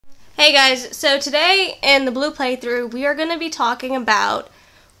Hey guys, so today in the Blue Playthrough we are going to be talking about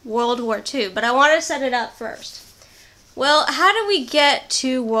World War II, but I want to set it up first. Well, how did we get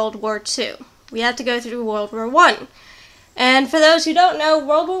to World War II? We have to go through World War I. And for those who don't know,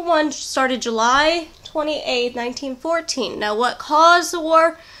 World War I started July 28, 1914. Now what caused the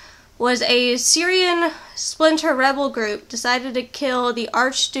war was a Syrian splinter rebel group decided to kill the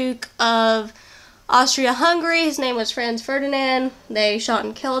Archduke of Austria-Hungary. His name was Franz Ferdinand. They shot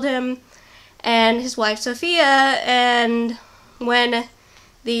and killed him, and his wife Sophia. And when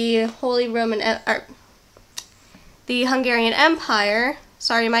the the Hungarian Empire,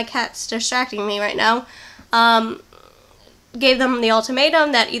 sorry, my cat's distracting me right now, gave them the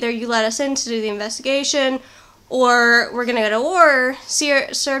ultimatum that either you let us in to do the investigation, or we're gonna go to war.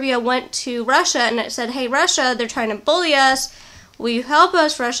 Serbia went to Russia and it said, "Hey, Russia, they're trying to bully us. Will you help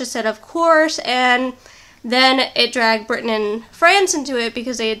us?" Russia said, "Of course." And then it dragged Britain and France into it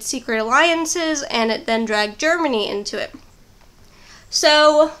because they had secret alliances, and it then dragged Germany into it.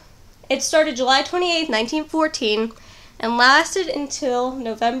 So it started July 28, 1914, and lasted until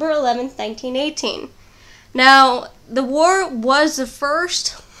November 11th, 1918. Now, the war was the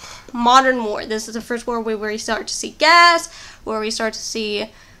first modern war. This is the first war where we start to see gas, where we start to see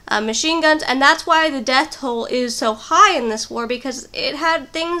machine guns, and that's why the death toll is so high in this war, because it had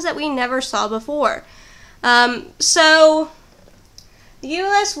things that we never saw before. So the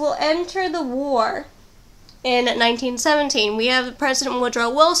U.S. will enter the war in 1917. We have President Woodrow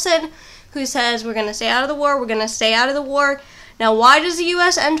Wilson, who says we're going to stay out of the war, we're going to stay out of the war. Now, why does the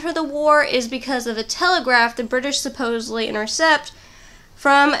U.S. enter the war is because of a telegraph the British supposedly intercept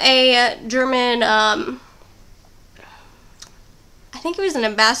from a German, I think it was an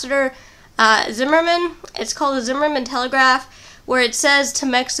ambassador, Zimmerman. It's called the Zimmerman Telegraph, where it says to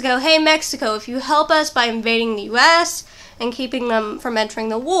Mexico, "Hey Mexico, if you help us by invading the U.S. and keeping them from entering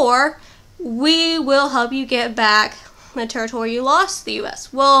the war, we will help you get back the territory you lost to the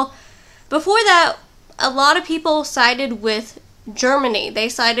U.S." Well, before that, a lot of people sided with Germany. They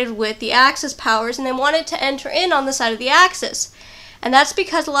sided with the Axis powers, and they wanted to enter in on the side of the Axis. And that's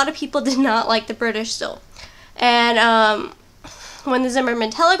because a lot of people did not like the British still. And when the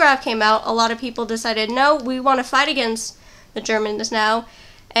Zimmerman Telegraph came out, a lot of people decided, no, we want to fight against the Germans now.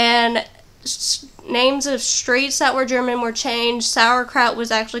 And names of streets that were German were changed. Sauerkraut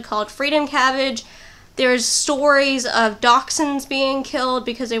was actually called Freedom Cabbage. There's stories of dachshunds being killed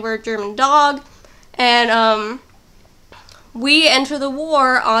because they were a German dog. And we enter the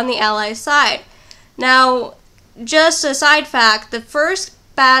war on the Allies' side. Now, just a side fact, the first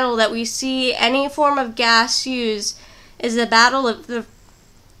battle that we see any form of gas used is the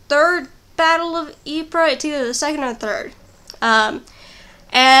third battle of Ypres. It's either the second or third.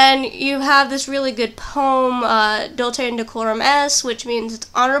 And you have this really good poem, Dulce Decorum Est, which means it's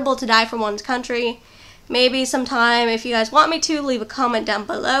honorable to die for one's country. Maybe sometime, if you guys want me to, leave a comment down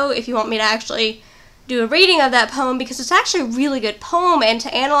below if you want me to actually do a reading of that poem, because it's actually a really good poem, and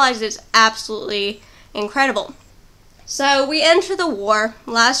to analyze it is absolutely incredible. So we enter the war.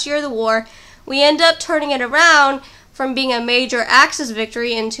 Last year of the war, we end up turning it around from being a major Axis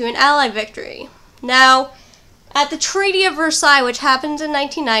victory into an Allied victory. Now, at the Treaty of Versailles, which happens in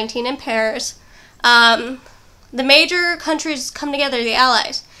 1919 in Paris, the major countries come together, the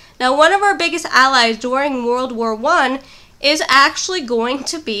Allies. Now, one of our biggest allies during World War I is actually going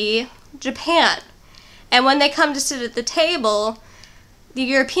to be Japan. And when they come to sit at the table, the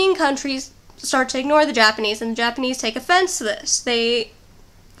European countries start to ignore the Japanese, and the Japanese take offense to this.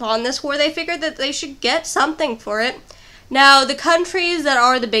 On this war, they figured that they should get something for it. Now, the countries that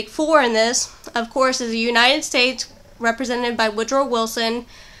are the big four in this, of course, is the United States, represented by Woodrow Wilson.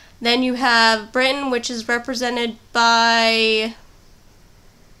 Then you have Britain, which is represented by...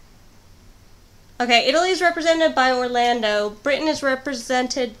 Okay, Italy is represented by Orlando. Britain is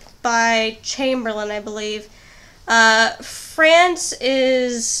represented by Chamberlain, I believe. France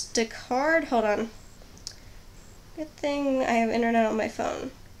is Descartes. Hold on. Good thing I have internet on my phone.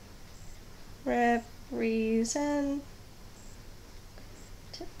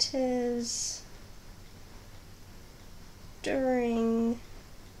 Representatives. During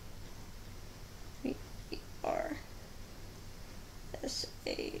VRSAIL.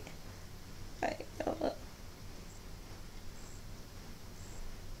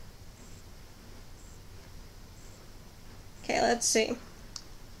 Okay, let's see.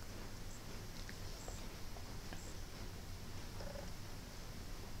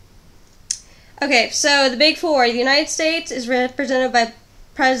 Okay, so the big four. The United States is represented by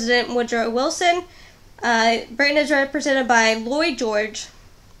President Woodrow Wilson. Britain is represented by Lloyd George.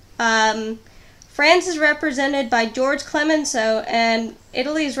 France is represented by George Clemenceau, and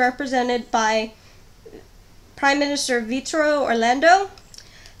Italy is represented by Prime Minister Vittorio Orlando.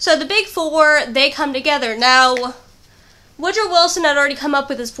 So the Big Four, they come together. Now, Woodrow Wilson had already come up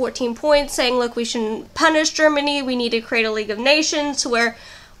with his 14 points, saying, look, we shouldn't punish Germany. We need to create a League of Nations where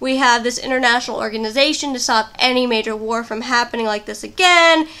we have this international organization to stop any major war from happening like this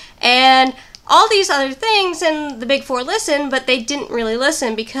again, and all these other things. And the Big Four listened, but they didn't really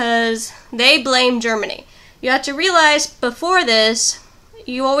listen because they blamed Germany. You have to realize, before this,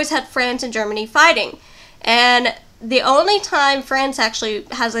 you always had France and Germany fighting. And the only time France actually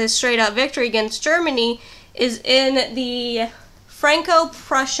has a straight-out victory against Germany is in the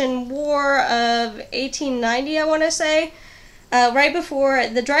Franco-Prussian War of 1890, I want to say. Right before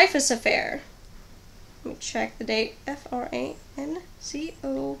the Dreyfus Affair. Let me check the date. Franco.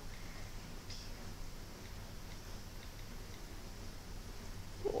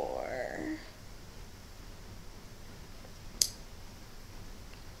 War.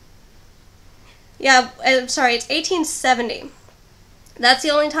 Yeah, I'm sorry, it's 1870. That's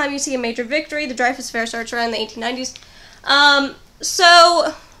the only time you see a major victory. The Dreyfus Affair starts around the 1890s.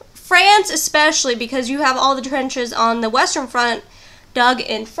 So France, especially because you have all the trenches on the Western Front dug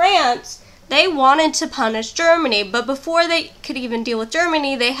in France, they wanted to punish Germany. But before they could even deal with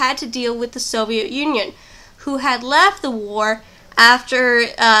Germany, they had to deal with the Soviet Union, who had left the war after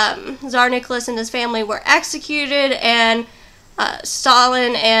Tsar Nicholas and his family were executed, and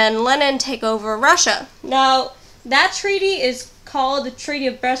Stalin and Lenin take over Russia. Now, that treaty is called the Treaty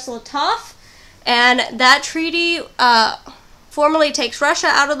of Brest-Litovsk, and that treaty formally takes Russia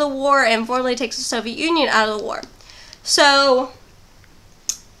out of the war and formally takes the Soviet Union out of the war. So,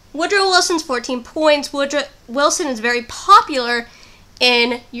 Woodrow Wilson's 14 points. Woodrow Wilson is very popular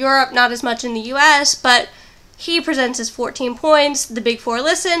in Europe, not as much in the US, but he presents his 14 points. The Big Four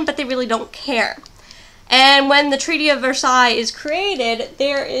listen, but they really don't care. And when the Treaty of Versailles is created,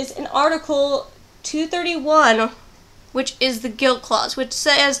 there is an Article 231, which is the guilt clause, which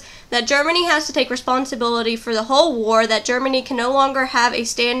says that Germany has to take responsibility for the whole war, that Germany can no longer have a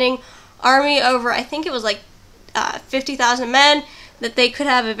standing army over, I think it was like 50,000 men, that they could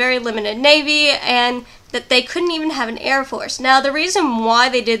have a very limited navy, and that they couldn't even have an air force. Now, the reason why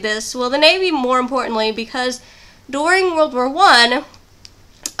they did this, well, the Navy, more importantly, because during World War I,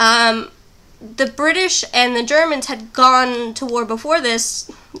 the British and the Germans had gone to war before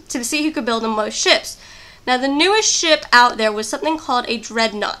this to see who could build the most ships. Now, the newest ship out there was something called a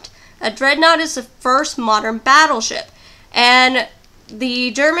dreadnought. A dreadnought is the first modern battleship. And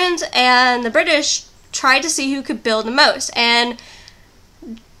the Germans and the British tried to see who could build the most. And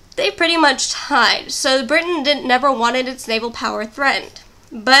they pretty much tied. So Britain never wanted its naval power threatened.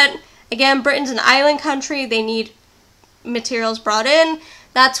 But, again, Britain's an island country. They need materials brought in.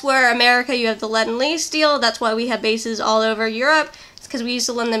 That's where America, you have the lead and lease deal. That's why we have bases all over Europe. Because we used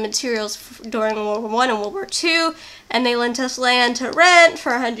to lend them materials during World War I and World War II, and they lent us land to rent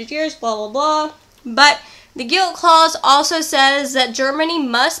for 100 years, blah, blah, blah. But the guilt clause also says that Germany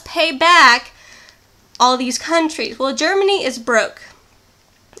must pay back all these countries. Well, Germany is broke.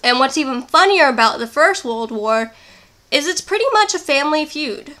 And what's even funnier about the First World War is it's pretty much a family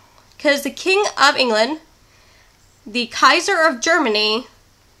feud. Because the King of England, the Kaiser of Germany,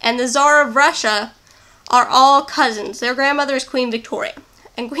 and the Tsar of Russia are all cousins. Their grandmother is Queen Victoria.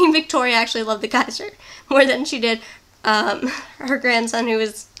 And Queen Victoria actually loved the Kaiser more than she did her grandson, who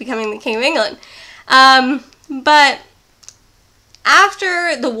was becoming the King of England. But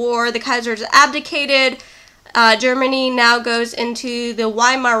after the war, the Kaiser has abdicated. Germany now goes into the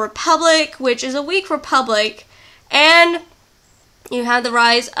Weimar Republic, which is a weak republic. And you have the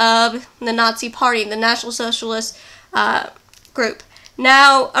rise of the Nazi Party, the National Socialist group.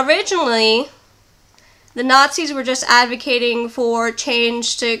 Now, originally, the Nazis were just advocating for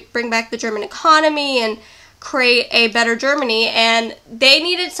change to bring back the German economy and create a better Germany, and they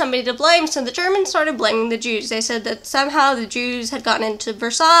needed somebody to blame, so the Germans started blaming the Jews. They said that somehow the Jews had gotten into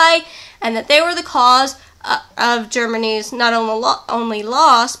Versailles and that they were the cause of Germany's not only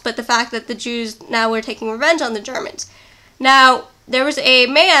loss, but the fact that the Jews now were taking revenge on the Germans. Now, there was a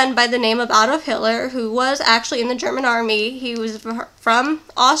man by the name of Adolf Hitler who was actually in the German army. He was from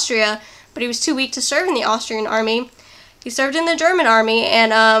Austria, but he was too weak to serve in the Austrian army. He served in the German army,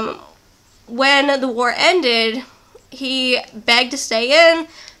 and when the war ended, he begged to stay in,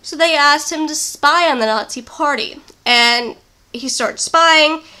 so they asked him to spy on the Nazi Party. And he starts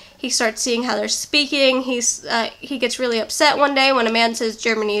spying. He starts seeing how they're speaking. He gets really upset one day when a man says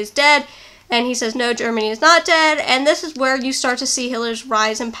Germany is dead, and he says, no, Germany is not dead. And this is where you start to see Hitler's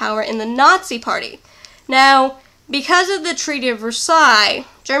rise in power in the Nazi Party. Now, because of the Treaty of Versailles,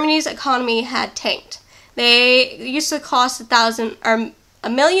 Germany's economy had tanked. They used to cost a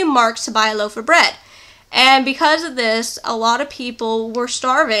million marks to buy a loaf of bread. And because of this, a lot of people were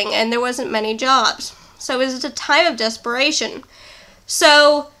starving and there wasn't many jobs. So it was a time of desperation.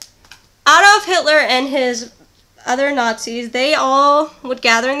 So Adolf Hitler and his other Nazis, they all would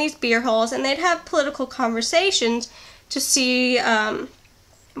gather in these beer halls and they'd have political conversations to see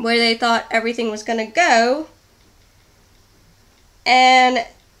where they thought everything was going to go. And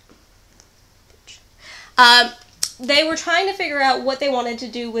they were trying to figure out what they wanted to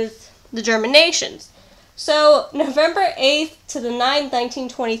do with the German nations. So November 8th to the 9th,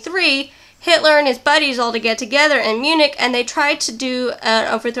 1923, Hitler and his buddies all to get together in Munich, and they tried to do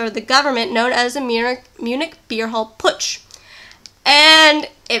an overthrow of the government known as the Munich Beer Hall Putsch. And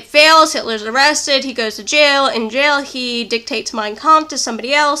it fails. Hitler's arrested. He goes to jail. In jail, he dictates Mein Kampf to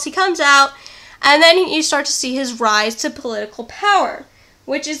somebody else. He comes out, and then you start to see his rise to political power,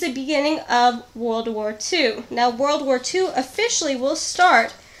 which is the beginning of World War II. Now, World War II officially will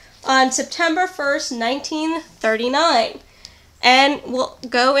start on September 1st, 1939, and will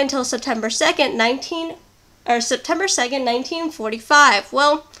go until September 2nd, 1945.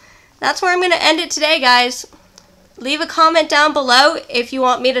 Well, that's where I'm going to end it today, guys. Leave a comment down below if you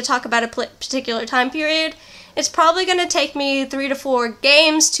want me to talk about a particular time period. It's probably going to take me 3 to 4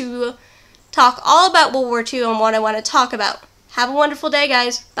 games to talk all about World War II and what I want to talk about. Have a wonderful day,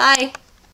 guys. Bye.